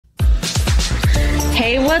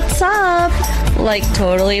Hey, what's up? Like,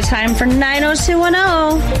 totally time for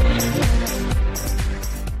 90210.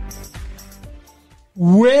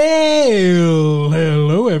 Well,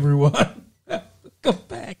 hello, everyone. Welcome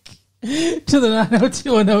back to the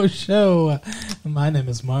 90210 show. My name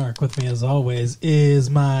is Mark. With me, as always, is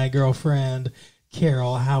my girlfriend,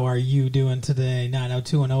 Carol. How are you doing today?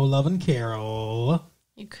 90210, loving Carol.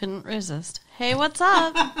 You couldn't resist. Hey, what's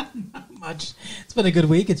up? Not much. It's been a good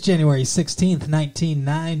week. It's January 16th,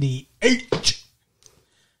 1998.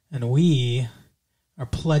 And we are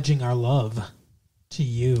pledging our love to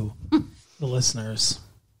you, the listeners.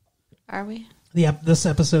 Are we? This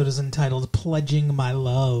episode is entitled Pledging My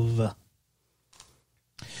Love.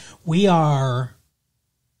 We are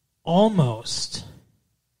almost,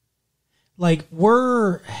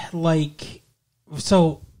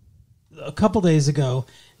 so a couple days ago.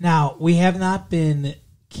 Now, we have not been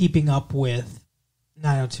keeping up with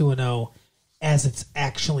 90210 as it's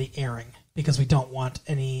actually airing because we don't want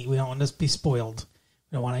to be spoiled.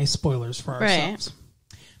 We don't want any spoilers for ourselves. Right.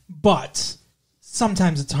 But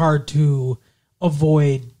sometimes it's hard to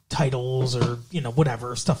avoid titles or,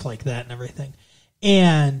 whatever, stuff like that and everything.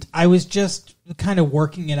 And I was just kind of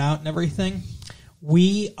working it out and everything.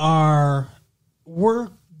 We're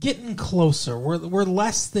getting closer. We're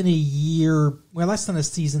less than a year. We're less than a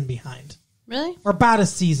season behind. Really? We're about a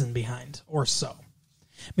season behind or so.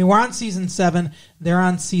 I mean, we're on season 7. They're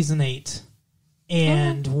on season 8.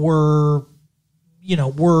 And we're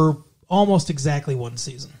almost exactly one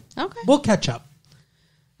season. Okay. We'll catch up.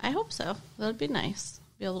 I hope so. That would be nice.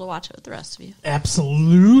 Be able to watch it with the rest of you.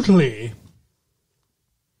 Absolutely.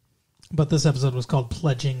 But this episode was called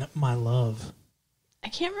Pledging My Love. I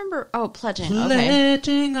can't remember. Oh, pledging.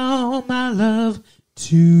 Pledging all my love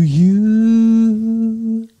to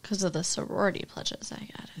you. Because of the sorority pledges I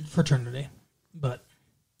got. Fraternity. But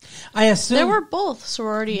I assume there were both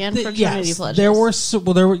sorority and fraternity pledges. There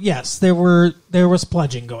was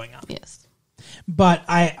pledging going on. Yes. But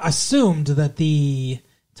I assumed that the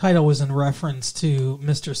title was in reference to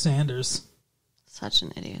Mr. Sanders. Such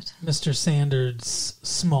an idiot. Mr. Sanders'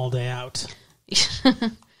 small day out.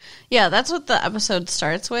 Yeah, that's what the episode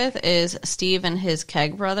starts with, is Steve and his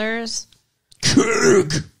keg brothers.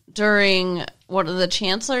 Keg! During one of the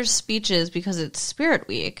chancellor's speeches, because it's Spirit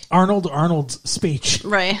Week. Arnold's speech.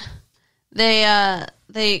 Right.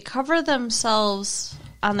 They cover themselves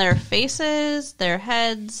on their faces, their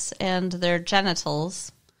heads, and their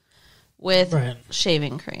genitals with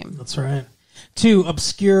shaving cream. That's right. To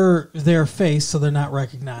obscure their face so they're not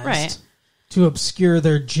recognized. Right. To obscure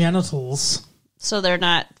their genitals. So they're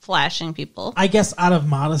not flashing people. I guess out of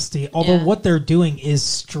modesty. Although what they're doing is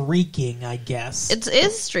streaking, I guess. It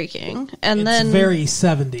is streaking. And it's very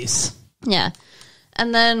 70s. Yeah.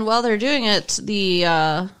 And then while they're doing it,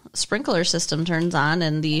 the sprinkler system turns on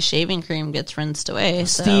and the shaving cream gets rinsed away.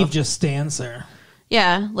 Steve just stands there.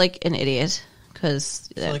 Yeah, like an idiot. Because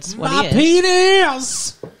that's what my he is.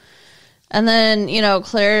 penis! And then,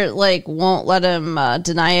 Claire, won't let him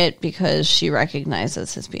deny it because she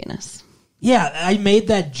recognizes his penis. Yeah, I made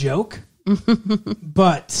that joke,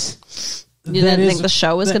 but... You didn't think the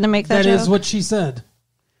show was going to make that joke? That is what she said.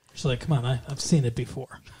 She's like, come on, I've seen it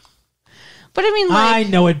before. But I mean, I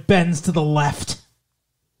know it bends to the left.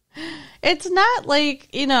 It's not like,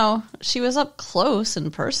 she was up close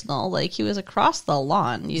and personal. Like, he was across the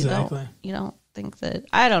lawn. You don't think that...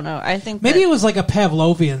 I don't know. I think maybe it was like a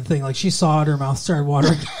Pavlovian thing. Like, she saw it, her mouth started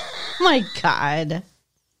watering. Oh, my God.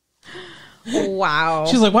 Wow.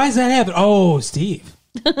 She's like, why does that happen? Oh, Steve.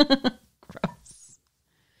 Gross.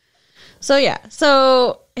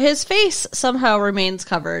 So his face somehow remains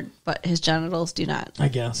covered, but his genitals do not. I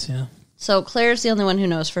guess, yeah. So Claire's the only one who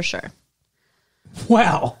knows for sure.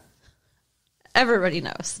 Well. Everybody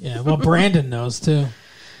knows. Yeah, well, Brandon knows, too.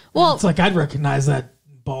 Well, it's like, I'd recognize that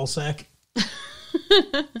ball sack.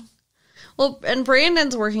 Well, and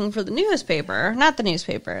Brandon's working for the newspaper. Not the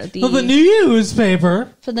newspaper. The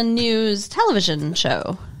newspaper? For the news television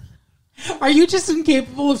show. Are you just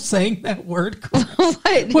incapable of saying that word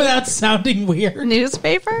without sounding weird?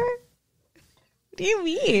 Newspaper? What do you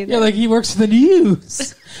mean? Yeah, like he works for the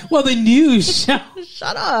news. Well, the news show.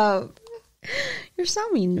 Shut up. You're so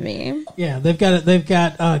mean to me. Yeah, they've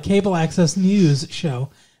got a cable access news show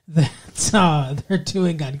that they're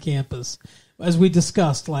doing on campus, as we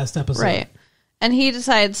discussed last episode. Right. And he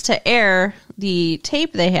decides to air the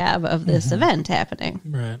tape they have of this event happening.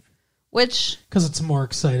 Right. Which... Because it's more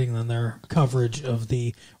exciting than their coverage of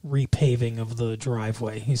the repaving of the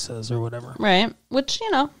driveway, he says, or whatever. Right. Which,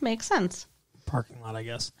 makes sense. Parking lot, I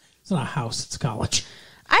guess. It's not a house, it's college.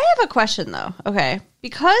 I have a question, though. Okay.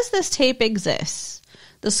 Because this tape exists,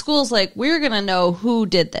 the school's like, we're going to know who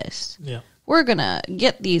did this. Yeah. We're going to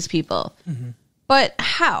get these people. But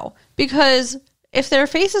how? Because if their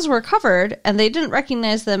faces were covered and they didn't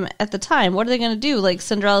recognize them at the time, what are they going to do? Like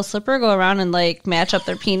Cinderella's slipper, go around and like match up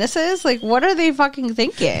their penises? Like, what are they fucking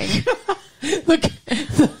thinking?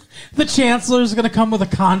 The chancellor's going to come with a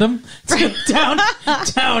condom down,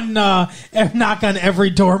 knock on every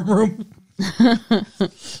dorm room.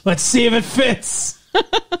 Let's see if it fits.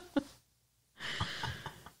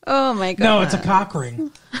 Oh my god! No, it's a cock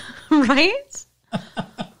ring, right?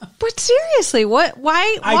 But seriously, what?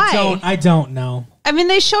 Why? I don't know. I mean,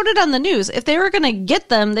 they showed it on the news. If they were going to get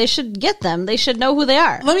them, they should get them. They should know who they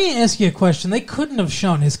are. Let me ask you a question. They couldn't have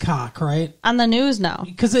shown his cock, right? On the news, no.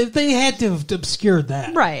 Because if they had to have obscured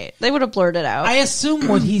that. Right. They would have blurred it out. I assume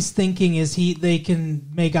what he's thinking is they can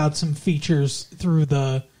make out some features through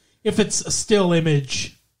if it's a still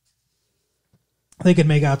image, they can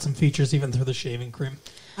make out some features even through the shaving cream.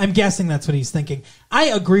 I'm guessing that's what he's thinking. I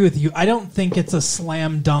agree with you. I don't think it's a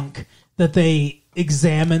slam dunk that they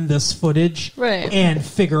examine this footage and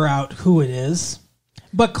figure out who it is.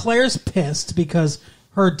 But Claire's pissed because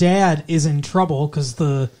her dad is in trouble because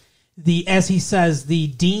the as he says, the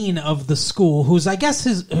dean of the school, who's I guess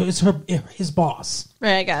his boss.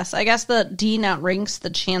 Right, I guess the dean outranks the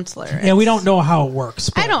chancellor. Yeah, we don't know how it works.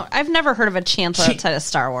 I've never heard of a chancellor outside of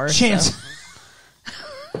Star Wars.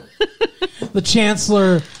 The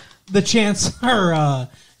chancellor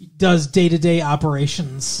does day-to-day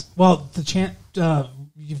operations. Well,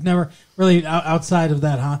 you've never really outside of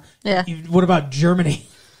that, huh? Yeah. What about Germany?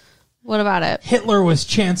 What about it? Hitler was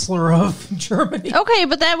chancellor of Germany. Okay,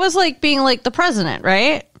 but that was like being like the president,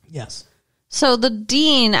 right? Yes. So the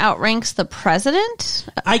dean outranks the president?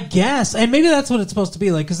 I guess. And maybe that's what it's supposed to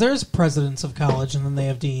be like, because there's presidents of college and then they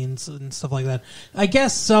have deans and stuff like that. I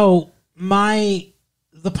guess so.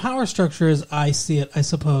 The power structure as I see it, I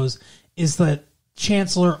suppose, is that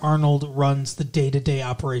Chancellor Arnold runs the day-to-day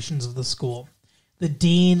operations of the school. The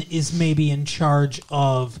dean is maybe in charge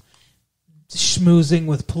of schmoozing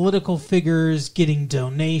with political figures, getting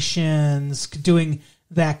donations, doing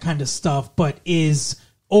that kind of stuff, but is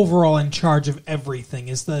overall in charge of everything,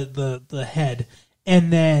 is the head.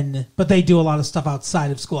 And then, but they do a lot of stuff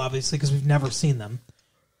outside of school, obviously, because we've never seen them.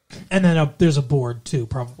 And then there's a board, too,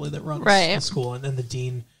 probably, that runs the school. And then the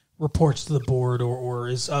dean reports to the board or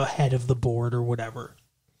is head of the board or whatever.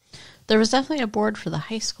 There was definitely a board for the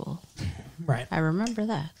high school. Right. I remember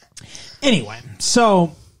that. Anyway,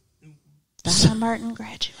 so... Donna Martin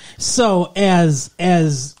graduated. So, as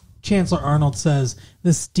Chancellor Arnold says,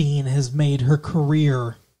 this dean has made her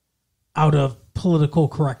career out of political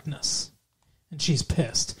correctness. And she's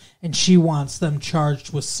pissed. And she wants them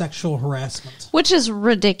charged with sexual harassment. Which is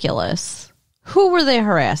ridiculous. Who were they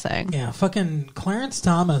harassing? Yeah, fucking Clarence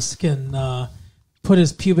Thomas can put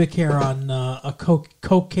his pubic hair on a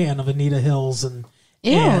Coke can of Anita Hill's and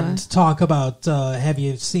talk about, have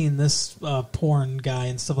you seen this porn guy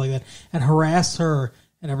and stuff like that, and harass her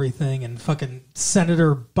and everything, and fucking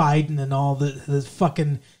Senator Biden and all the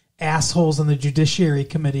fucking assholes on the Judiciary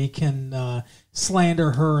Committee can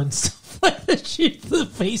slander her and stuff like that. The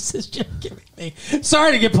face is just giving me.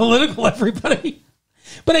 Sorry to get political, everybody.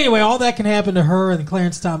 But anyway, all that can happen to her, and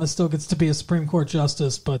Clarence Thomas still gets to be a Supreme Court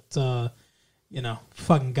justice, but,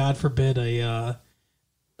 fucking God forbid a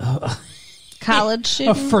college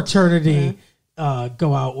shooting? A fraternity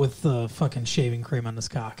go out with fucking shaving cream on his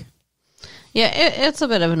cock. Yeah, it's a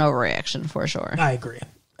bit of an overreaction for sure. I agree.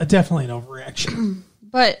 Definitely an overreaction.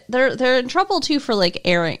 But they're in trouble too for like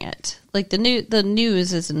airing it. Like the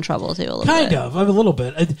news is in trouble too a little bit. A little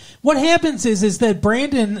bit. What happens is that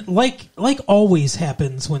Brandon, like always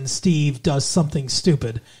happens when Steve does something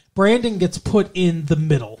stupid, Brandon gets put in the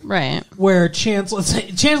middle. Right. Where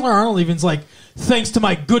Chancellor Arnold even's like, thanks to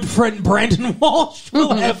my good friend Brandon Walsh,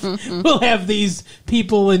 we'll have these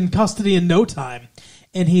people in custody in no time.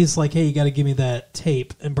 And he's like, hey, you got to give me that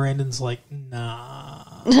tape. And Brandon's like, nah.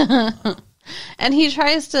 And he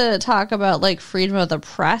tries to talk about like freedom of the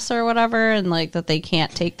press or whatever, and like that they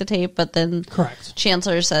can't take the tape, but then correct.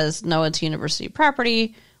 Chancellor says no, it's university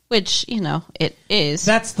property, which it is.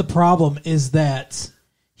 That's the problem, is that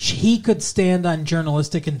he could stand on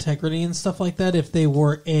journalistic integrity and stuff like that if they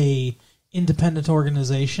were a independent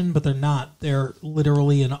organization, but they're not. They're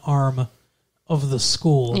literally an arm of the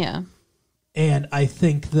school. Yeah, and I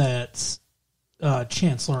think that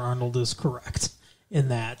Chancellor Arnold is correct in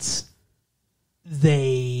that.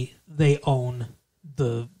 They own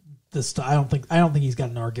the stuff. I don't think he's got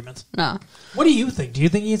an argument. No. What do you think? Do you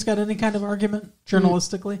think he's got any kind of argument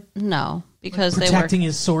journalistically? No, because like protecting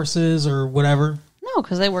his sources or whatever. No,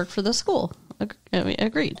 because they work for the school.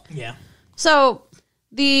 Agreed. Yeah. So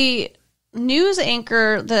The news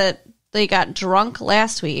anchor that they got drunk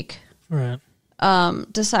last week, right,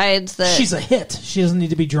 decides that she's a hit. She doesn't need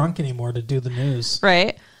to be drunk anymore to do the news.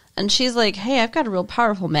 Right. And she's like, hey, I've got a real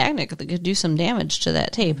powerful magnet that could do some damage to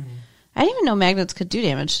that tape. I didn't even know magnets could do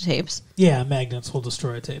damage to tapes. Yeah, magnets will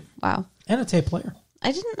destroy a tape. Wow. And a tape player.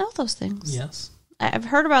 I didn't know those things. Yes. I've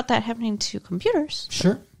heard about that happening to computers.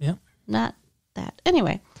 Sure, yeah. Not that.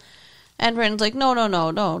 Anyway. And Brandon's like, no,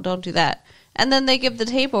 don't do that. And then they give the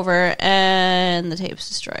tape over, and the tape's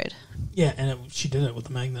destroyed. Yeah, and she did it with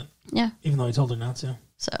the magnet. Yeah. Even though he told her not to.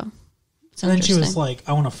 So, and then she was like,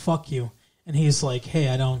 I want to fuck you. And he's like, hey,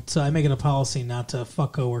 I make it a policy not to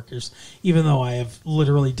fuck coworkers, even though I have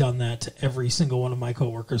literally done that to every single one of my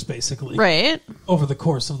coworkers, basically. Right. Over the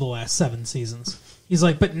course of the last 7 seasons. He's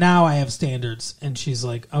like, but now I have standards. And she's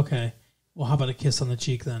like, okay, well, how about a kiss on the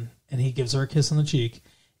cheek then? And he gives her a kiss on the cheek.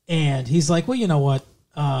 And he's like, well, you know what?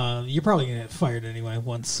 You're probably going to get fired anyway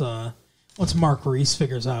once Mark Reese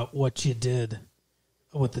figures out what you did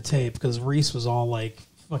with the tape. Because Reese was all like,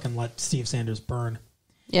 fucking let Steve Sanders burn.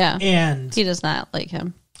 Yeah. And he does not like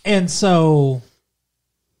him. And so,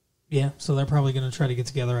 yeah, so they're probably going to try to get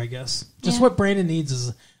together, I guess. Just what Brandon needs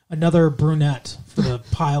is another brunette for the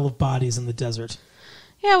pile of bodies in the desert.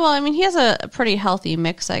 Yeah, well, I mean, he has a pretty healthy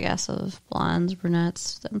mix, I guess, of blondes,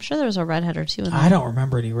 brunettes. I'm sure there was a redhead or two in there. I don't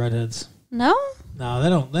remember any redheads. No? No, they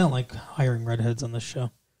don't like hiring redheads on this show.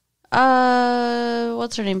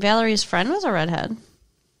 What's her name? Valerie's friend was a redhead.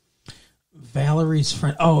 Valerie's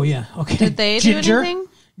friend. Oh, yeah. Okay. Did they Ginger? do anything?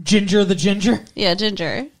 Ginger the Ginger? Yeah,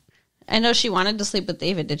 Ginger. I know she wanted to sleep with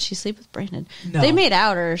David. Did she sleep with Brandon? No. They made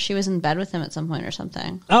out, or she was in bed with him at some point or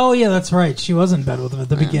something. Oh, yeah, that's right. She was in bed with him at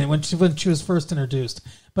the beginning when she was first introduced.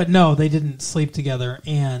 But no, they didn't sleep together.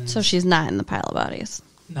 And so she's not in the pile of bodies.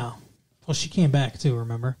 No. Well, she came back, too,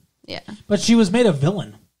 remember? Yeah. But she was made a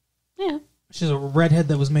villain. Yeah. She's a redhead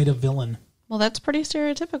that was made a villain. Well, that's pretty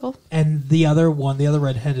stereotypical. And the other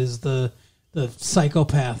redhead is the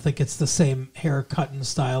psychopath that gets the same haircut and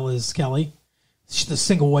style as Kelly. She's the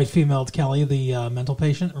single white female Kelly, the mental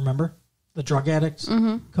patient, remember? The drug addict,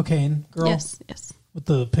 cocaine girl. Yes. With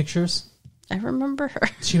the pictures. I remember her.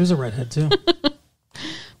 She was a redhead, too.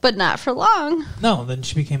 But not for long. No, then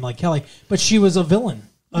she became like Kelly. But she was a villain.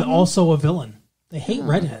 Also a villain. They hate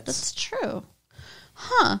redheads. That's true.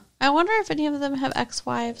 Huh. I wonder if any of them have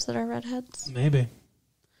ex-wives that are redheads. Maybe.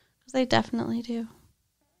 Because they definitely do.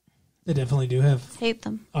 They definitely do have. Hate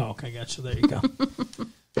them. Oh, okay, gotcha. There you go.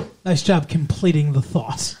 Nice job completing the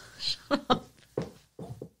thought.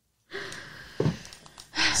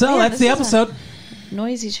 So that's the episode.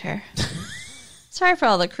 Noisy chair. Sorry for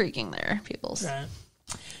all the creaking there, peoples. Right.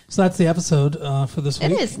 So that's the episode for this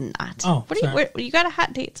week. It is not. Oh, what you got a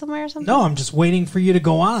hot date somewhere or something? No, I'm just waiting for you to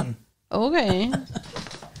go on. Okay.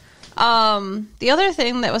 The other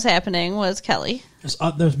thing that was happening was Kelly.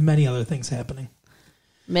 There's many other things happening.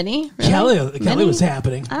 Many? Really? Kelly was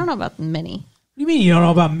happening. I don't know about many. What do you mean you don't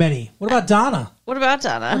know about many? What about Donna? What about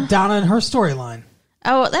Donna? Donna and her storyline.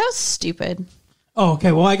 Oh, that was stupid. Oh,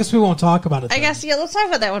 okay. Well, I guess we won't talk about it then. I guess, yeah, let's talk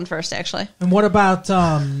about that one first, actually. And what about,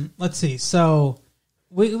 let's see. So,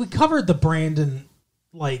 we covered the Brandon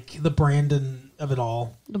of it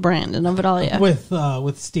all. The Brandon of it all, yeah.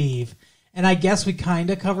 With Steve. And I guess we kind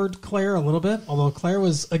of covered Claire a little bit, although Claire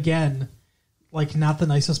was, again, like, not the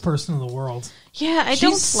nicest person in the world. Yeah, I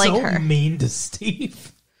don't like her. She's so mean to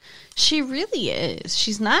Steve. She really is.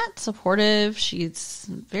 She's not supportive. She's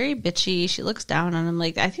very bitchy. She looks down on him.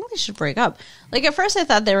 Like, I think they should break up. Like, at first I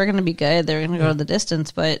thought they were going to be good. They were going to go to the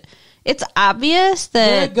distance, but it's obvious that...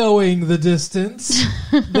 They're going the distance.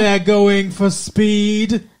 They're going for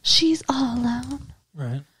speed. She's all alone.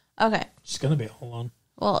 Right. Okay. She's going to be all alone.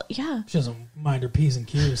 Well, yeah. She doesn't mind her P's and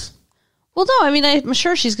Q's. Well, no, I mean, I'm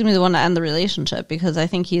sure she's going to be the one to end the relationship because I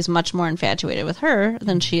think he's much more infatuated with her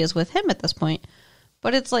than she is with him at this point.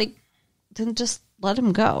 But it's like, then just let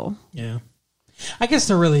him go. Yeah. I guess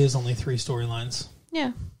there really is only 3 storylines.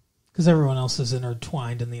 Yeah. Because everyone else is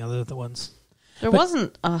intertwined in the other ones. There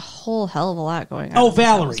wasn't a whole hell of a lot going on. Oh,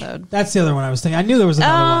 Valerie. That's the other one I was thinking. I knew there was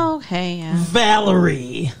another one. Okay, yeah.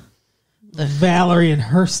 Valerie. Valerie and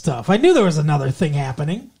her stuff. I knew there was another thing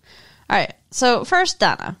happening. All right. So first,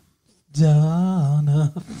 Donna.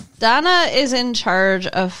 Donna is in charge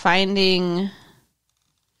of finding...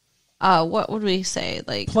 what would we say?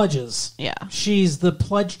 Like pledges. Yeah. She's the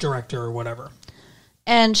pledge director or whatever.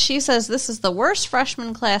 And she says this is the worst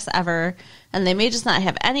freshman class ever, and they may just not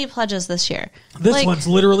have any pledges this year. This one's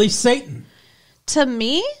literally Satan. To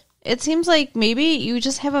me, it seems like maybe you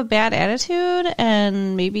just have a bad attitude,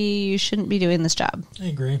 and maybe you shouldn't be doing this job. I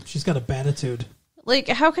agree. She's got a bad attitude. Like,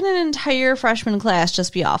 how can an entire freshman class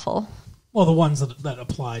just be awful? Well, the ones that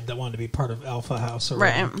applied that wanted to be part of Alpha House. Or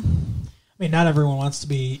Right. whatever. I mean, not everyone wants to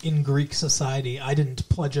be in Greek society. I didn't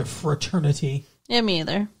pledge a fraternity. Yeah, me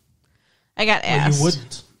either. I got asked. You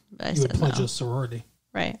wouldn't. But You would pledge no. a sorority.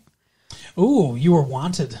 Right. Ooh, you were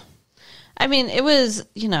wanted. I mean, it was,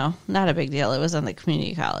 not a big deal. It was on the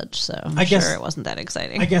community college, so I'm sure it wasn't that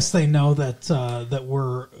exciting. I guess they know that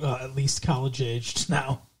we're at least college aged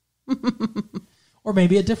now. Or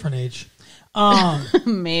maybe a different age.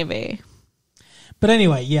 Maybe. But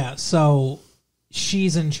anyway, yeah, so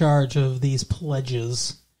she's in charge of these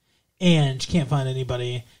pledges, and she can't find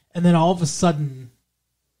anybody. And then all of a sudden,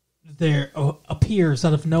 there appears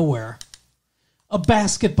out of nowhere a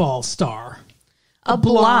basketball star. A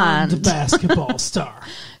blonde basketball star.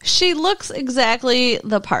 She looks exactly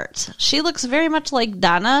the part. She looks very much like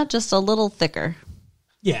Donna, just a little thicker.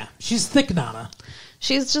 Yeah, she's thick Donna.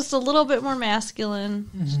 She's just a little bit more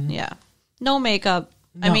masculine. Mm-hmm. Yeah. No makeup.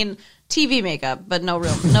 No. I mean, TV makeup, but no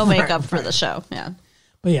makeup for the show. Yeah.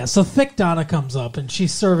 But yeah, so thick Donna comes up, and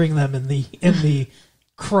she's serving them in the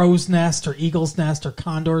crow's nest or eagle's nest or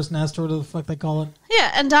condor's nest or whatever the fuck they call it.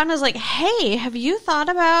 Yeah, and Donna's like, hey, have you thought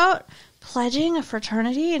about pledging a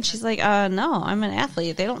fraternity? And she's like, no, I'm an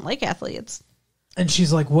athlete. They don't like athletes. And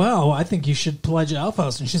she's like, well, I think you should pledge Alpha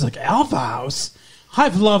House. And she's like, Alpha House?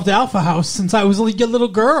 I've loved Alpha House since I was a little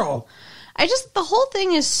girl. The whole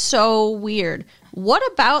thing is so weird. What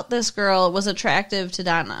about this girl was attractive to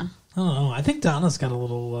Donna? I don't know. I think Donna's got a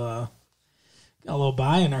little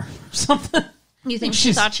bi in her or something. You think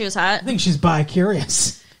she thought she was hot? I think she's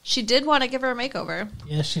bi-curious. She did want to give her a makeover.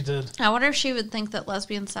 Yes, she did. I wonder if she would think that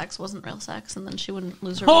lesbian sex wasn't real sex, and then she wouldn't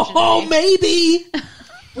lose her virginity. Oh, maybe.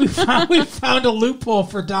 we found a loophole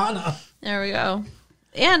for Donna. There we go.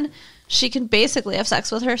 And she can basically have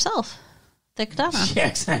sex with herself. Thick Donna. Yeah,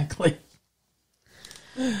 exactly.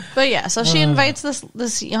 But yeah, so she invites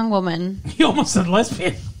this young woman. You almost said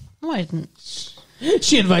lesbian. No, I didn't.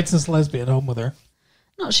 She invites this lesbian home with her.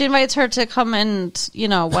 No, she invites her to come and,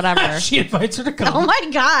 whatever. She invites her to come. Oh, my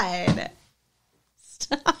God.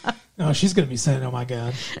 Stop. No, she's going to be saying, oh, my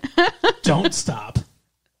God. Don't stop.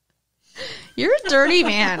 You're a dirty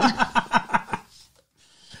man.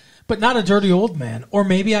 But not a dirty old man. Or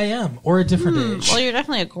maybe I am. Or a different age. Well, you're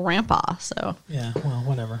definitely a grandpa, so. Yeah, well,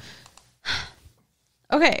 whatever.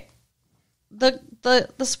 Okay. The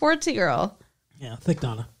sportsy girl. Yeah, thick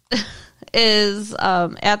Donna. Is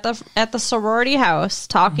at the sorority house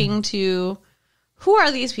talking to, who are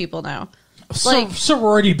these people now?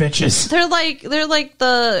 Sorority bitches. They're like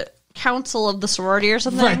the council of the sorority or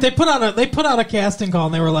something. Right. They put out a casting call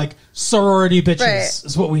and they were like, sorority bitches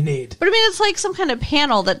is what we need. But I mean, it's like some kind of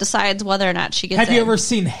panel that decides whether or not she gets. Have you ever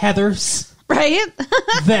seen Heathers? Right.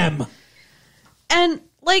 Them. And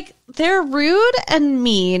they're rude and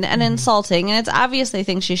mean and insulting, and it's obvious they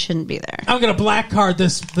think she shouldn't be there. I'm gonna black card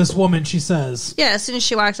this woman, she says. Yeah, as soon as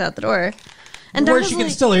she walks out the door. And where she can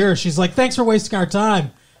still hear her, she's like, thanks for wasting our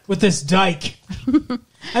time with this dyke.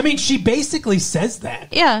 I mean, she basically says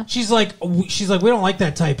that. Yeah. She's like, we don't like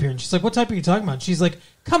that type here. And she's like, what type are you talking about? And she's like,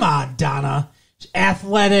 come on, Donna.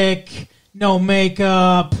 Athletic, no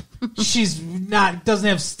makeup. Doesn't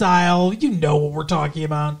have style. You know what we're talking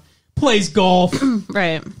about. Plays golf.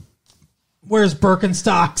 Right. Wears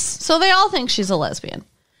Birkenstocks. So they all think she's a lesbian.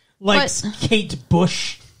 Likes Kate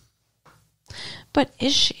Bush. But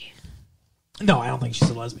is she? No, I don't think she's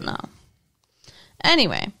a lesbian. No.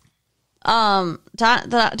 Anyway,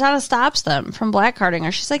 Donna stops them from blackcarding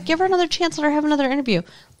her. She's like, give her another chance, let her have another interview.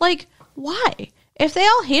 Like, why? If they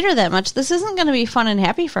all hate her that much, this isn't going to be fun and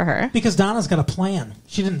happy for her. Because Donna's got a plan.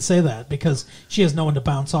 She didn't say that because she has no one to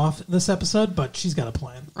bounce off this episode, but she's got a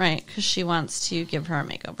plan. Right, because she wants to give her a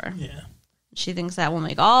makeover. Yeah. She thinks that will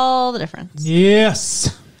make all the difference.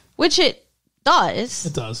 Yes. Which it does.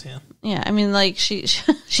 It does, yeah. Yeah, I mean, like,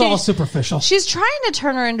 it's all superficial. She's trying to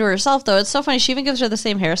turn her into herself, though. It's so funny. She even gives her the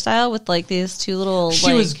same hairstyle with, like, these two little,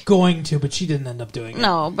 She was going to, but she didn't end up doing it.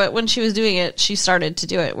 No, but when she was doing it, she started to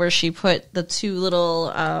do it, where she put the two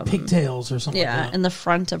little... pigtails or something like that. in the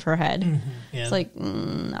front of her head. Mm-hmm. Yeah. It's like,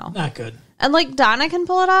 no. Not good. And, like, Donna can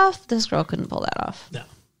pull it off. This girl couldn't pull that off. No.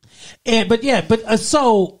 And they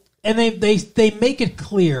make it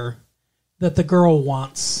clear that the girl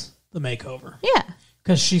wants the makeover. Yeah.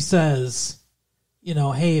 Because she says,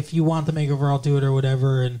 hey, if you want the makeover, I'll do it or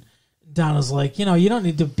whatever. And Donna's like, you don't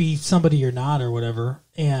need to be somebody you're not or whatever.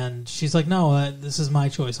 And she's like, no, this is my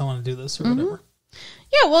choice. I want to do this or whatever.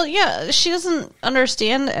 Yeah, well, yeah, she doesn't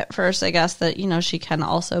understand at first, I guess, that, she can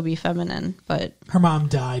also be feminine. But her mom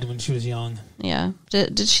died when she was young. Yeah.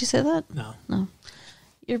 Did she say that? No. No.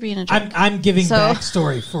 You're being a jerk. I'm giving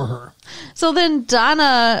backstory for her. So then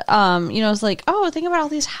Donna, is like, oh, think about all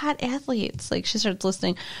these hot athletes. Like, she starts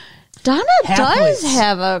listening. Donna does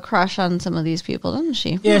have a crush on some of these people, doesn't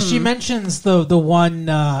she? Yeah, she mentions the one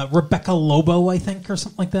Rebecca Lobo, I think, or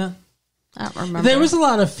something like that. I don't remember. There was a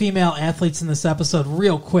lot of female athletes in this episode.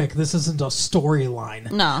 Real quick, this isn't a storyline.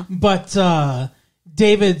 No. But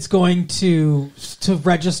David's going to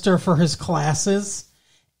register for his classes,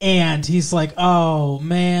 and he's like, oh,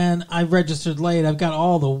 man, I registered late. I've got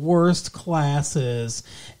all the worst classes.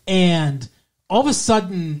 And all of a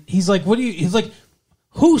sudden, he's like, he's like,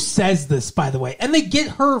 who says this, by the way? And they get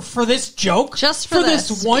her for this joke? Just for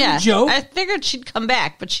this one joke? I figured she'd come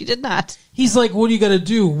back, but she did not. He's like, what do you got to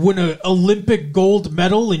do? Win an Olympic gold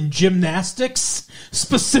medal in gymnastics?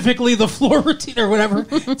 Specifically the floor routine or whatever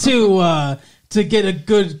to get a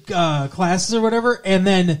good classes or whatever. And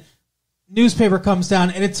then newspaper comes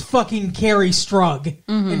down and it's fucking Carrie Strug.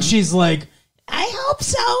 Mm-hmm. And she's like, I hope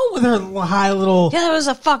so, with her high little... Yeah, that was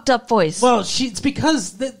a fucked up voice. Well, it's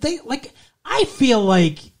because they like... I feel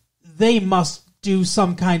like they must do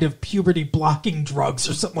some kind of puberty blocking drugs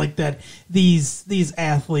or something like that. These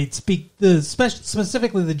athletes,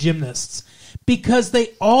 specifically the gymnasts, because they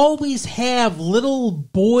always have little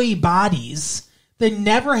boy bodies. They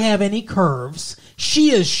never have any curves. She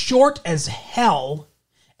is short as hell,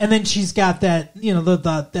 and then she's got that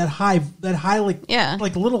that high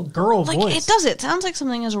like little girl voice. It sounds like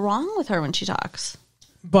something is wrong with her when she talks.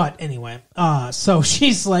 But anyway, so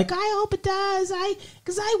she's like, I hope it does,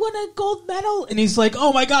 because I won a gold medal. And he's like,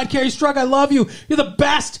 oh my God, Carrie Strug, I love you. You're the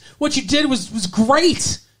best. What you did was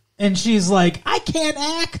great. And she's like, I can't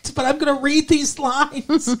act, but I'm going to read these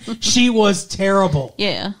lines. She was terrible.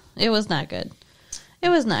 Yeah, it was not good. It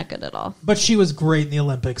was not good at all. But she was great in the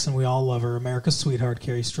Olympics, and we all love her. America's sweetheart,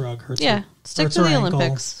 Carrie Strug. Stick to the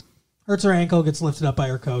Olympics. Hurts her ankle, gets lifted up by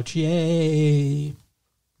her coach. Yay.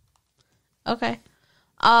 Okay.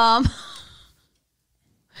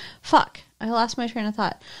 Fuck. I lost my train of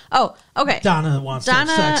thought. Oh, okay. Donna wants to have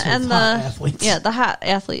sex with hot athletes. Yeah, the hot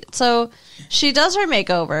athlete. So she does her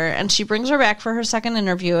makeover, and she brings her back for her second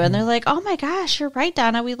interview, and they're like, oh my gosh, you're right,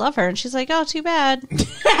 Donna. We love her. And she's like, oh, too bad.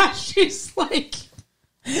 She's like,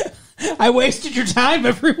 I wasted your time,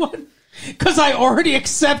 everyone, because I already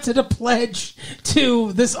accepted a pledge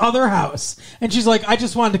to this other house. And she's like, I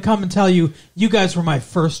just wanted to come and tell you, you guys were my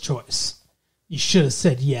first choice. You should have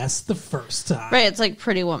said yes the first time. Right, it's like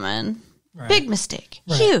Pretty Woman. Right. Big mistake.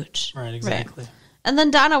 Right. Huge. Right, exactly. Right. And then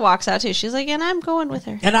Donna walks out too. She's like, and I'm going with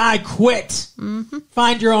her. And I quit. Mm-hmm.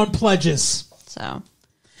 Find your own pledges. So,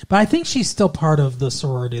 but I think she's still part of the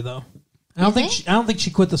sorority, though. I don't think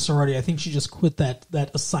she quit the sorority. I think she just quit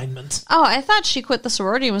that assignment. Oh, I thought she quit the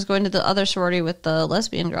sorority and was going to the other sorority with the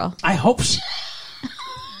lesbian girl. I hope she...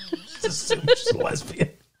 She's a lesbian.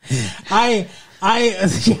 I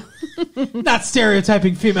not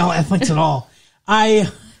stereotyping female athletes at all. I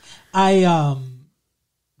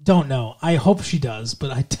don't know. I hope she does, but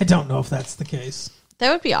I don't know if that's the case.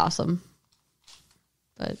 That would be awesome.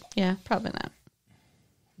 But yeah, probably not.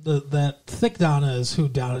 That thick Donna is who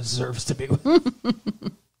Donna deserves to be with.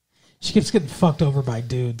 She keeps getting fucked over by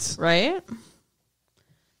dudes. Right?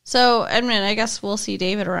 So, I mean, I guess we'll see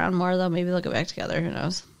David around more, though. Maybe they'll get back together. Who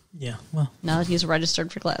knows? Yeah, well. Now that he's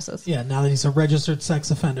registered for classes. Yeah, now that he's a registered sex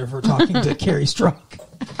offender for talking to Carrie Strug.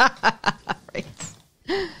 Right.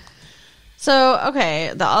 So,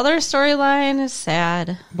 okay, the other storyline is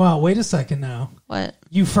sad. Well, wait a second now. What?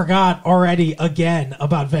 You forgot already again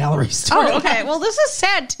about Valerie's storyline. Oh, okay. Well, this is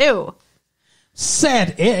sad, too.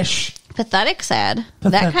 Sad-ish. Pathetic sad.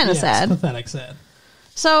 That kind of sad. Pathetic sad.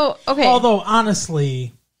 So, okay. Although,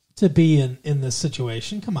 honestly, to be in this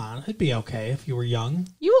situation, come on, it'd be okay if you were young.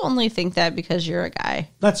 You only think that because you're a guy.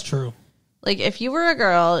 That's true. Like, if you were a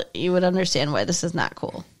girl, you would understand why this is not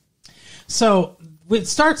cool. So, it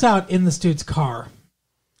starts out in this dude's car,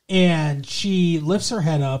 and she lifts her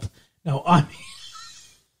head up. No, I mean...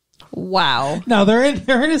 Wow. No, they're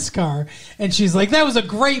in his car, and she's like, that was a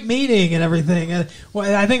great meeting and everything. And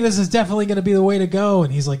well, I think this is definitely going to be the way to go.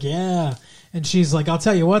 And he's like, yeah. And she's like, I'll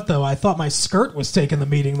tell you what, though. I thought my skirt was taking the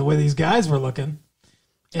meeting the way these guys were looking.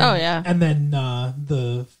 And, oh, yeah. And then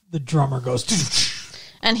the drummer goes...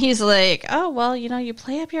 And he's like, oh, well, you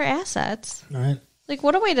play up your assets. All right. Like,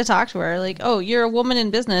 what a way to talk to her. Like, oh, you're a woman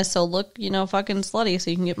in business, so look, fucking slutty so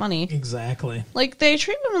you can get money. Exactly. Like, they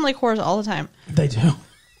treat women like whores all the time. They do.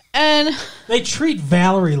 And they treat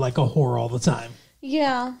Valerie like a whore all the time.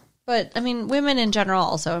 Yeah. But, I mean, women in general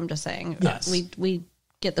also, I'm just saying. Yes. We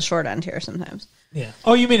get the short end here sometimes. Yeah.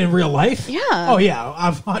 Oh, you mean in real life? Yeah. Oh, yeah.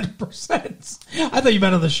 100%. I thought you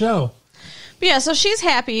meant on the show. But yeah, so she's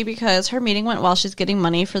happy because her meeting went well. She's getting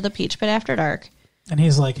money for the Peach Pit After Dark. And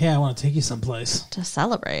he's like, hey, I want to take you someplace. To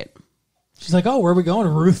celebrate. She's like, oh, where are we going?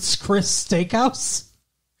 Ruth's Chris Steakhouse?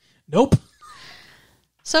 Nope.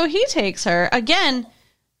 So he takes her, again,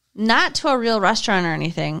 not to a real restaurant or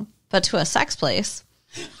anything, but to a sex place.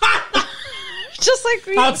 Just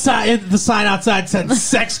like... Outside, the sign outside said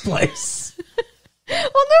sex place. Well,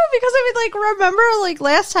 no, because I mean, like, remember, like,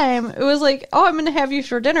 last time, it was like, oh, I'm going to have you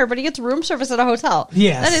for dinner, but he gets room service at a hotel.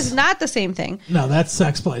 Yes. That is not the same thing. No, that's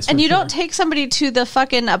sex place. And you don't take somebody to the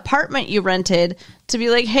fucking apartment you rented to be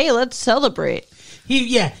like, hey, let's celebrate.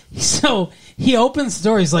 So he opens the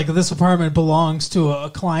door. He's like, this apartment belongs to a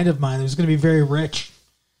client of mine who's going to be very rich.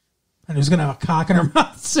 And who's going to have a cock in her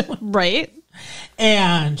mouth soon. Right.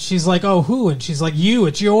 And she's like, oh, who? And she's like, you,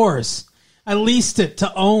 it's yours. I leased it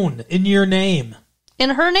to own in your name. In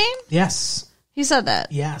her name? Yes. He said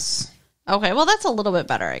that? Yes. Okay, well, that's a little bit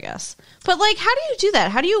better, I guess. But, like, how do you do that?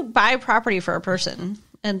 How do you buy property for a person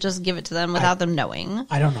and just give it to them without them knowing?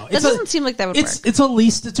 I don't know. That doesn't seem like that would work. It's a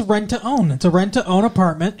lease. It's a rent-to-own. It's a rent-to-own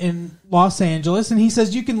apartment in Los Angeles. And he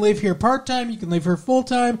says, you can live here part-time. You can live here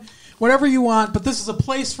full-time. Whatever you want. But this is a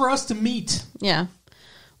place for us to meet. Yeah.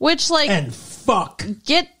 Which, like... And fuck.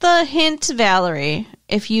 Get the hint, Valerie.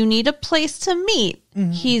 If you need a place to meet,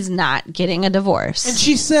 he's not getting a divorce. And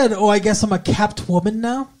she said, oh, I guess I'm a kept woman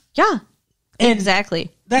now? Yeah. And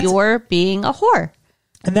exactly. You're being a whore.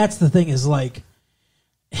 And that's the thing is, like,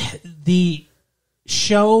 the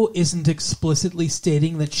show isn't explicitly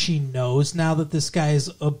stating that she knows now that this guy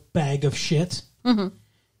is a bag of shit. Mm-hmm.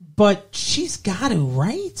 But she's got to,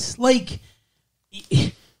 right? Like,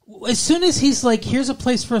 as soon as he's like, here's a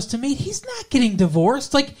place for us to meet, he's not getting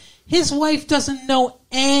divorced. Like, his wife doesn't know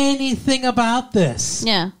anything about this.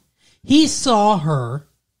 Yeah. He saw her.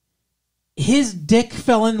 His dick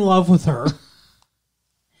fell in love with her.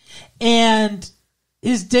 And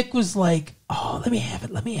his dick was like, oh, let me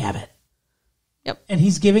have it. Yep. And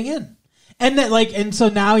he's giving in. And that, like, and so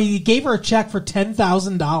now he gave her a check for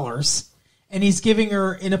 $10,000 and he's giving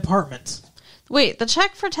her an apartment. Wait, the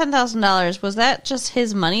check for $10,000, was that just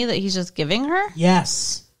his money that he's just giving her?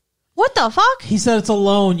 Yes. What the fuck? He said it's a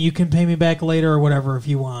loan. You can pay me back later or whatever if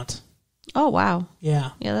you want. Oh, wow.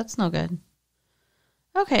 Yeah. Yeah, that's no good.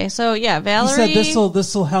 Okay, so yeah, Valerie... He said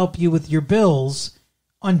this'll help you with your bills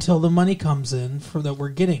until the money comes in that we're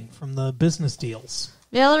getting from the business deals.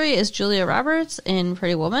 Valerie is Julia Roberts in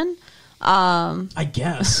Pretty Woman. I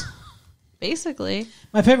guess. Basically.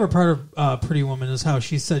 My favorite part of Pretty Woman is how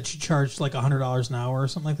she said she charged like $100 an hour or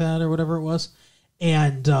something like that or whatever it was.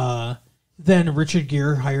 And then Richard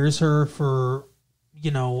Gere hires her for,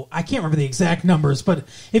 I can't remember the exact numbers, but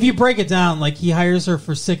if you break it down, like he hires her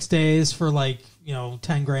for 6 days for like,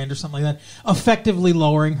 $10,000 or something like that, effectively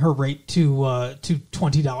lowering her rate to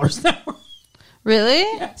 $20 an hour. Really?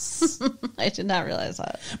 Yes. I did not realize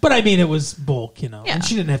that. But I mean, it was bulk, Yeah. And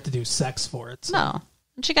she didn't have to do sex for it. So. No.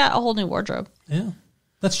 And she got a whole new wardrobe. Yeah,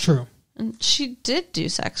 that's true. And she did do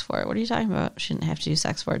sex for it. What are you talking about? She didn't have to do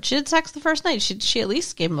sex for it. She did sex the first night. She at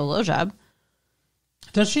least gave him a blowjob.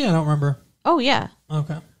 Does she? I don't remember. Oh, yeah.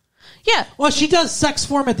 Okay. Yeah. Well, she does sex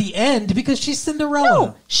for him at the end because she's Cinderella.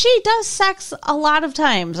 No, she does sex a lot of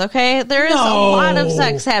times, okay? There is a lot of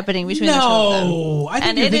sex happening between the two of them. No, I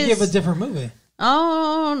think you're thinking of a different movie.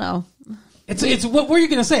 Oh, no. It's what were you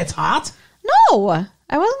going to say? It's hot? No,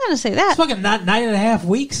 I wasn't going to say that. It's fucking not 9.5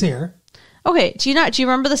 weeks here. Okay, do you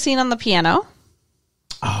remember the scene on the piano?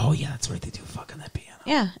 Oh, yeah, that's right. They do fuck on that piano.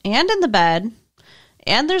 Yeah, and in the bed.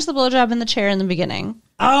 And there's the blowjob in the chair in the beginning.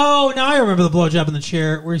 Oh, now I remember the blowjob in the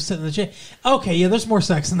chair where he's sitting in the chair. Okay, yeah, there's more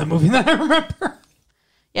sex in that movie than I remember.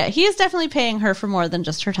 Yeah, he is definitely paying her for more than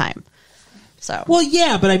just her time. So. Well,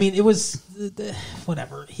 yeah, but I mean, it was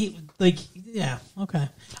whatever. Yeah, okay.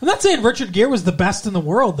 I'm not saying Richard Gere was the best in the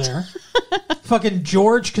world there. Fucking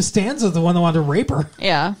George Costanza's the one that wanted to rape her.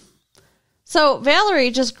 Yeah. So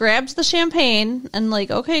Valerie just grabs the champagne and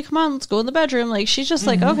like, okay, come on, let's go in the bedroom. Like, she's just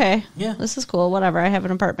like, okay, yeah, this is cool, whatever. I have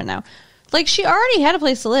an apartment now. Like, she already had a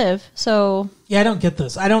place to live, so... Yeah, I don't get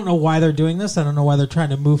this. I don't know why they're doing this. I don't know why they're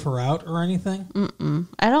trying to move her out or anything.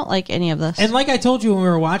 I don't like any of this. And like I told you when we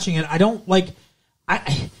were watching it, I don't like...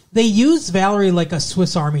 They use Valerie like a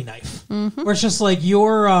Swiss Army knife. Mm-hmm. Where it's just like,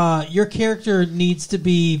 your character needs to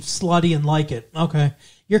be slutty and like it. Okay.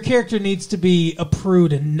 Your character needs to be a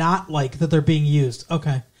prude and not like that they're being used.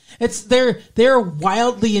 Okay. They're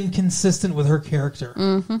wildly inconsistent with her character.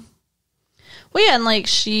 Mm-hmm. Well, yeah, and like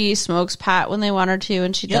she smokes pot when they want her to,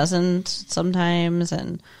 and she doesn't sometimes.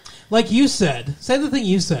 And like you said, say the thing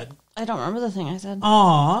you said. I don't remember the thing I said.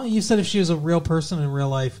 Aw, you said if she was a real person in real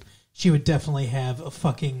life, she would definitely have a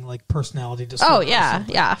fucking like personality disorder. Oh yeah,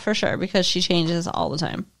 yeah, for sure, because she changes all the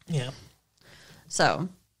time. Yeah. So,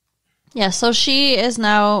 yeah, so she is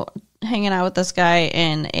now hanging out with this guy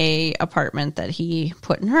in a apartment that he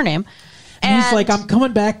put in her name. And he's like, I'm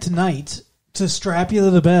coming back tonight to strap you to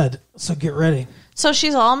the bed, so get ready. So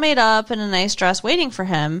she's all made up in a nice dress waiting for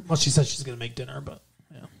him. Well, she said she's going to make dinner, but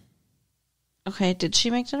yeah. Okay, did she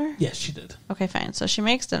make dinner? Yes, she did. Okay, fine. So she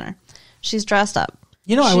makes dinner. She's dressed up.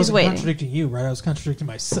 You know, I wasn't waiting. contradicting you, right? I was contradicting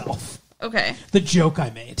myself. Okay. The joke I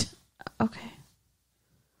made. Okay.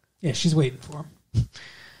 Yeah, she's waiting for him.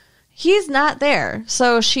 He's not there.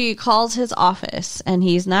 So she calls his office, and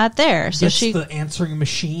he's not there. So Gets she the answering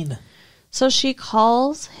machine. So she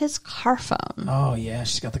calls his car phone. Oh, yeah,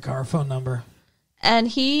 she's got the car phone number. And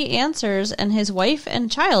he answers, and his wife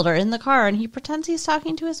and child are in the car, and he pretends he's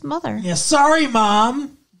talking to his mother. Yeah, sorry,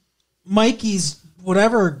 Mom. Mikey's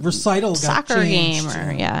whatever recital got Soccer changed.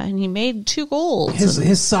 game, and he made 2 goals.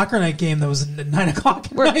 His soccer night game that was at 9 o'clock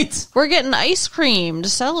at night. We're getting ice cream to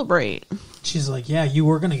celebrate. She's like, yeah, you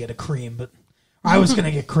were going to get a cream, but I was going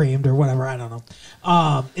to get creamed or whatever. I don't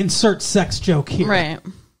know. Insert sex joke here. Right.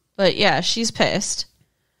 But yeah, she's pissed.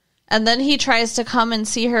 And then he tries to come and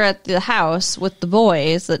see her at the house with the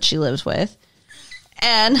boys that she lives with.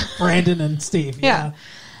 And Brandon and Steve. Yeah.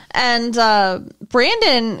 And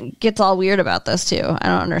Brandon gets all weird about this too. I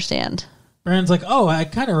don't understand. Brandon's like, oh, I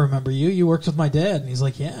kind of remember you. You worked with my dad. And he's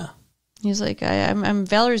like, yeah. He's like, I'm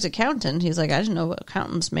Valerie's accountant. He's like, I didn't know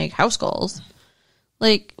accountants make house calls.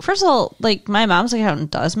 Like, first of all, like, my mom's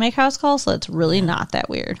accountant does make house calls, so it's really not that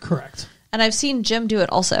weird. Correct. And I've seen Jim do it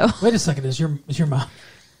also. Wait a second. Is your mom... Is your mom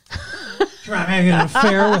having an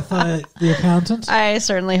affair with the accountant? I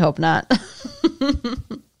certainly hope not. That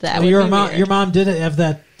well, would your be mom. weird. Your mom did have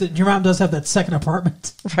that. Your mom does have that second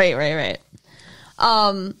apartment. Right.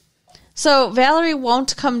 So Valerie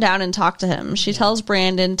won't come down and talk to him. She tells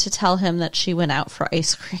Brandon to tell him that she went out for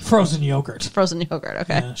ice cream. Frozen yogurt.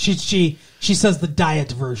 Okay. Yeah, she says the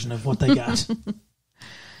diet version of what they got.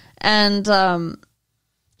 And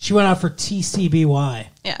she went out for TCBY.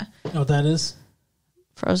 yeah. You know what that is?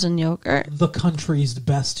 Frozen yogurt. The country's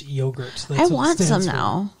best yogurt. That's I what it want stands some for.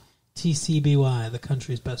 now. TCBY, the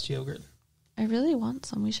country's best yogurt. I really want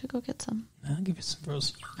some. We should go get some. I'll give you some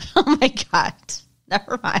frozen yogurt. Oh my god.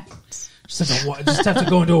 Never mind. Just have to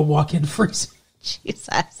go into a walk-in freezer.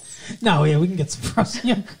 Jesus. No, yeah, we can get some frozen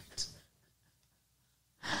yogurt.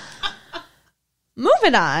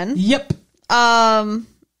 Moving on. Yep.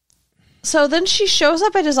 So then she shows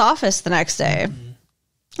up at his office the next day.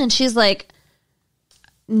 Mm-hmm. And she's like,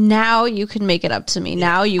 now you can make it up to me.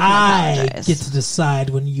 Now you can apologize. I get to decide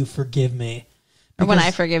when you forgive me. Or when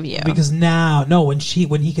I forgive you. Because now, no, when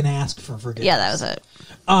he can ask for forgiveness. Yeah, that was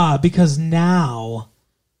it. Because now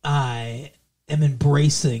I am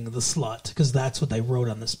embracing the slut, because that's what they wrote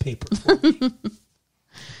on this paper for me.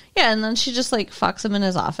 Yeah, and then she just like fucks him in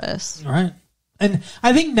his office. All right. And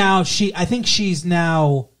I think she's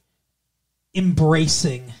now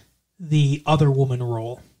embracing the other woman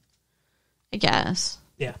role. I guess.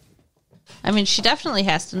 Yeah. I mean, she definitely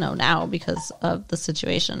has to know now because of the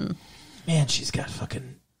situation. Man, she's got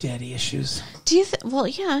fucking daddy issues. Do you well,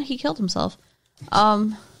 yeah, he killed himself.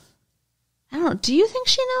 I don't know. Do you think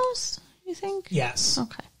she knows? You think? Yes.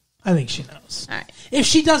 Okay. I think she knows. All right. If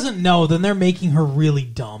she doesn't know, then they're making her really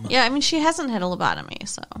dumb. Yeah, I mean, she hasn't had a lobotomy,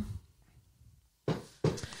 so.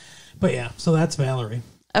 But yeah, so that's Valerie.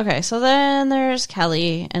 Okay, so then there's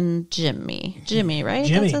Kelly and Jimmy. Jimmy, right?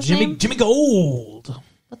 That's his name? Jimmy Gold.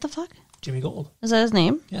 What the fuck? Jimmy Gold. Is that his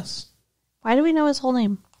name? Yes. Why do we know his whole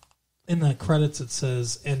name? In the credits, it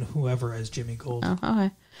says, and whoever as Jimmy Gold. Oh,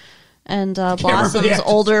 okay. And Blossom's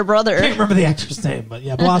older brother. Can't remember the actor's name, but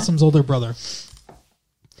yeah, Blossom's older brother.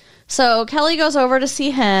 So Kelly goes over to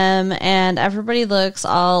see him, and everybody looks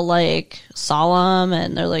all like solemn,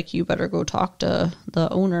 and they're like, "You better go talk to the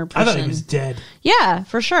owner person." I thought he was dead. Yeah,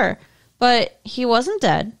 for sure, but he wasn't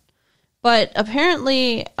dead. But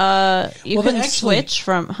apparently, you can switch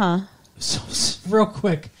from, So, real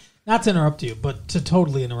quick, not to interrupt you, but to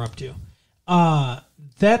totally interrupt you.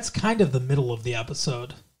 That's kind of the middle of the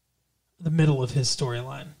episode, the middle of his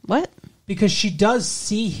storyline. What? Because she does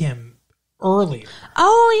see him earlier.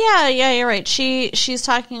 Oh yeah, you're right. She's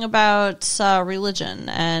talking about religion,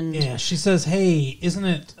 and yeah, she says, "Hey, isn't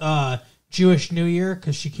it Jewish New Year?"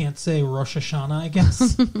 Because she can't say Rosh Hashanah, I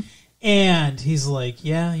guess. And he's like,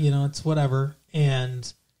 "Yeah, it's whatever."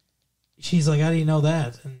 And she's like, "How do you know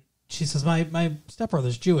that?" And she says, "My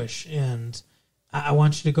stepbrother's Jewish, and I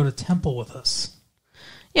want you to go to temple with us."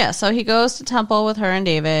 Yeah, so he goes to temple with her and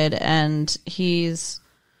David, and he's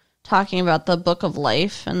talking about the Book of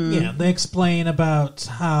Life. And yeah, they explain about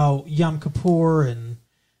how Yom Kippur and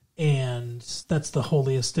that's the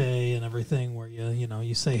holiest day and everything where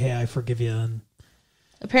you say, hey, I forgive you. And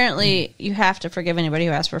apparently you have to forgive anybody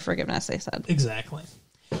who asks for forgiveness, they said. Exactly.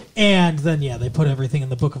 And then, they put everything in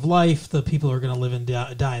the Book of Life. The people who are going to live and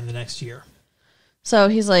die in the next year. So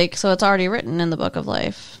he's like, so it's already written in the Book of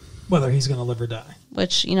Life. Whether he's going to live or die.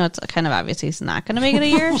 Which, it's kind of obvious he's not going to make it a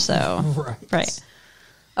year, so. Right.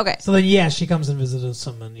 Okay. So then, she comes and visits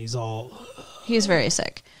him, and he's very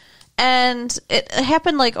sick. And it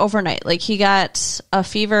happened, like, overnight. Like, he got a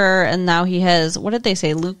fever, and now he has, what did they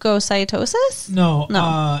say, leukocytosis? No.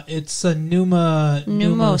 It's a pneumocytosis.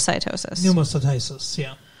 Pneumocytosis,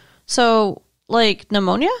 yeah. So, like,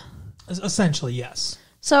 pneumonia? Essentially, yes.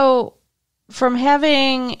 So, from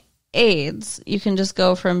having AIDS, you can just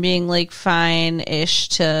go from being, like, fine-ish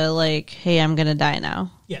to, like, hey, I'm going to die now.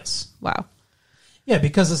 Yes. Wow. Yeah,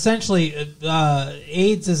 because essentially,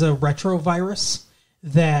 AIDS is a retrovirus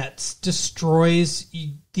that destroys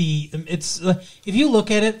if you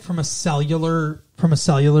look at it from a cellular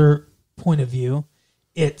point of view,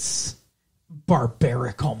 it's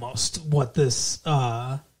barbaric almost what this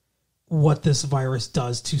virus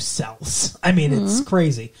does to cells. I mean, it's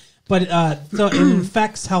crazy. But so it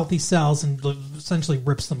infects healthy cells and essentially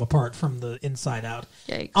rips them apart from the inside out.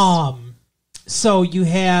 Yikes. So you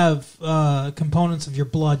have components of your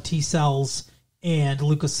blood, T cells and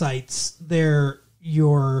leukocytes. They're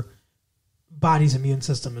your body's immune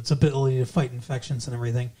system, its ability to fight infections and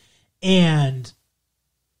everything. And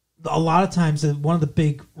a lot of times, one of the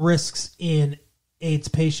big risks in AIDS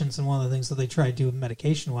patients, and one of the things that they try to do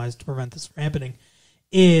medication-wise to prevent this from happening,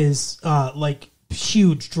 is like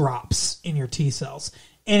huge drops in your T cells.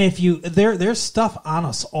 And there's stuff on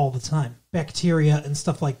us all the time, bacteria and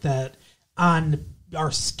stuff like that on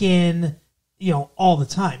our skin, all the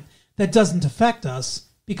time. That doesn't affect us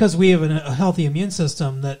because we have a healthy immune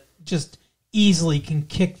system that just easily can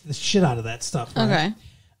kick the shit out of that stuff. Right?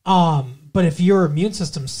 Okay. But if your immune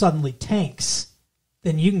system suddenly tanks,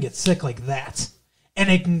 then you can get sick like that, and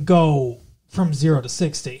it can go from 0 to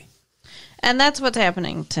 60. And that's what's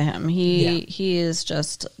happening to him. He is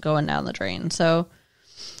just going down the drain. So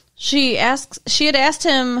she had asked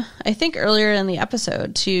him, I think earlier in the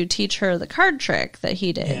episode, to teach her the card trick that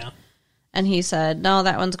he did. Yeah. And he said, no,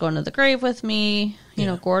 that one's going to the grave with me. You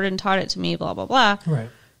know, Gordon taught it to me, blah, blah, blah. Right.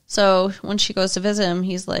 So when she goes to visit him,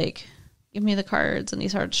 he's like, give me the cards. And he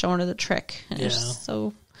started showing her the trick. And it's just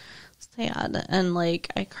so sad. And, like,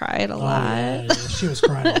 I cried a lot. Yeah. She was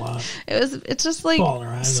crying a lot. It's just, like,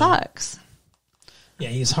 sucks. Yeah,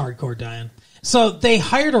 he's hardcore dying. So they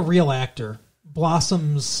hired a real actor.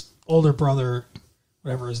 Blossom's older brother,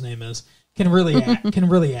 whatever his name is, can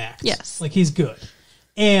really act. Yes. Like, he's good.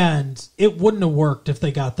 And it wouldn't have worked if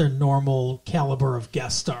they got their normal caliber of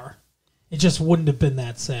guest star. It just wouldn't have been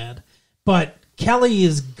that sad. But Kelly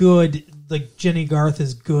is good. Like, Jenny Garth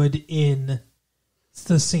is good in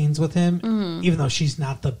the scenes with him, even though she's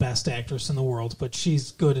not the best actress in the world, but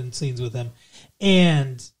she's good in scenes with him.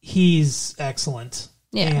 And he's excellent.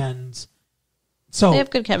 Yeah. And so they have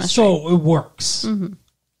good chemistry. So it works. Mm-hmm.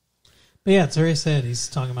 But yeah, it's very sad. He's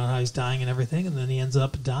talking about how he's dying and everything, and then he ends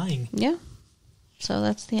up dying. Yeah. So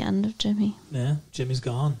that's the end of Jimmy. Yeah, Jimmy's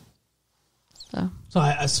gone. So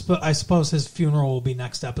I suppose his funeral will be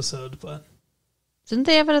next episode, but... Didn't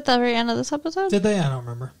they have it at the very end of this episode? Did they? I don't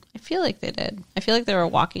remember. I feel like they did. I feel like they were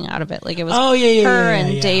walking out of it. Like it was her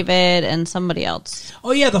and David and somebody else.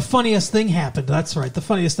 Oh, yeah, the funniest thing happened. That's right. The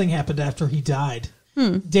funniest thing happened after he died.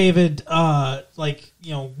 David,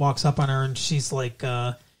 walks up on her, and she's like,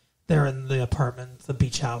 they're in the apartment, the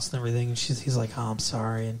beach house and everything, and he's like, oh, I'm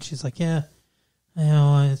sorry. And she's like, yeah,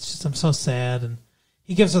 it's just, I'm so sad. And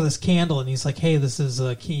he gives her this candle, and he's like, hey, this is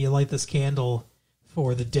a key. You light this candle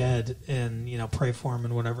for the dead and, pray for him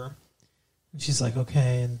and whatever. And she's like,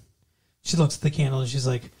 okay. And she looks at the candle and she's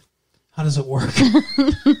like, how does it work?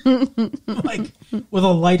 Like, with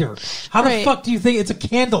a lighter. How the fuck do you think it's a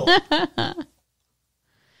candle?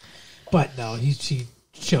 But no, she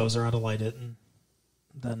shows her how to light it and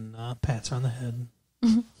then pats her on the head.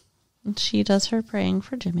 And she does her praying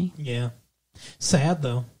for Jimmy. Yeah. Sad,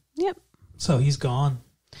 though. Yep. So he's gone.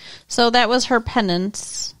 So that was her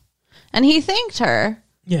penance. And he thanked her.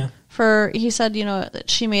 Yeah. He said, that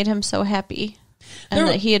she made him so happy. And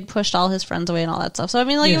that he had pushed all his friends away and all that stuff. So, I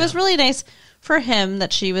mean, it was really nice for him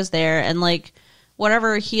that she was there. And, like,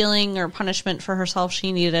 whatever healing or punishment for herself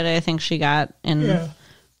she needed, I think she got in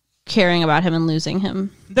caring about him and losing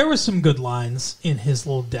him. There were some good lines in his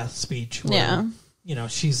little death speech. Where,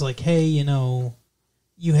 she's like, hey,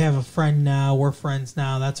 you have a friend now, we're friends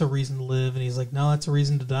now, that's a reason to live. And he's like, no, that's a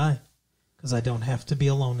reason to die. Because I don't have to be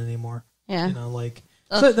alone anymore. Yeah. You know, like...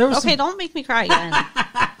 So there was okay, don't make me cry again.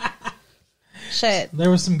 Shit. There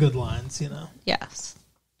were some good lines, you know. Yes.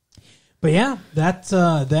 But yeah,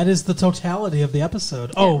 that is the totality of the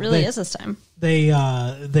episode. It really is this time.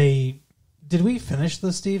 They did we finish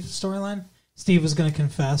the Steve storyline? Steve was going to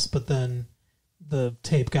confess, but then the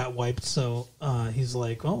tape got wiped, so he's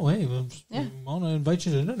like, "Oh wait, I want to invite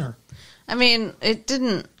you to dinner." I mean, it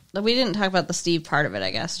didn't. We didn't talk about the Steve part of it.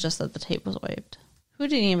 I guess just that the tape was wiped. Who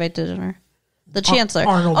did he invite to dinner? The Chancellor.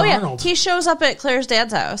 Arnold. He shows up at Claire's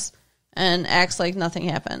dad's house and acts like nothing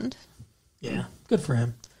happened. Yeah, good for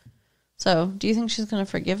him. So, do you think she's going to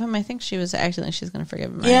forgive him? I think she was acting like she's going to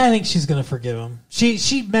forgive him. Right? Yeah, I think she's going to forgive him.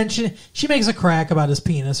 She mentioned she makes a crack about his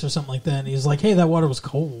penis or something like that, and he's like, "Hey, that water was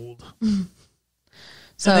cold."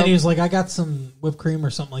 So, and then he was like, "I got some whipped cream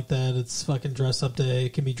or something like that. It's fucking dress up day.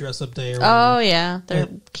 It can be dress up day or whatever." Oh yeah, they're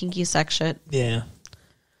kinky sex shit. Yeah.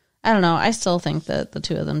 I don't know. I still think that the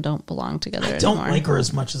two of them don't belong together anymore. I don't like her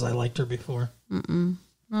as much as I liked her before. No,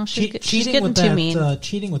 she's cheating getting with too that, mean.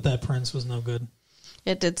 Cheating with that prince was no good.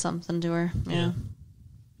 It did something to her. Yeah.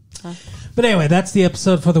 But anyway, that's the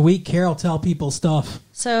episode for the week. Carol, tell people stuff.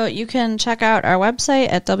 So you can check out our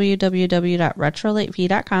website at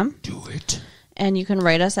www.retrolatefee.com. Do it. And you can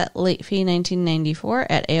write us at latefee1994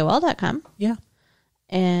 at AOL.com. Yeah.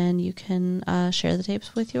 And you can share the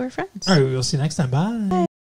tapes with your friends. All right, we'll see you next time. Bye.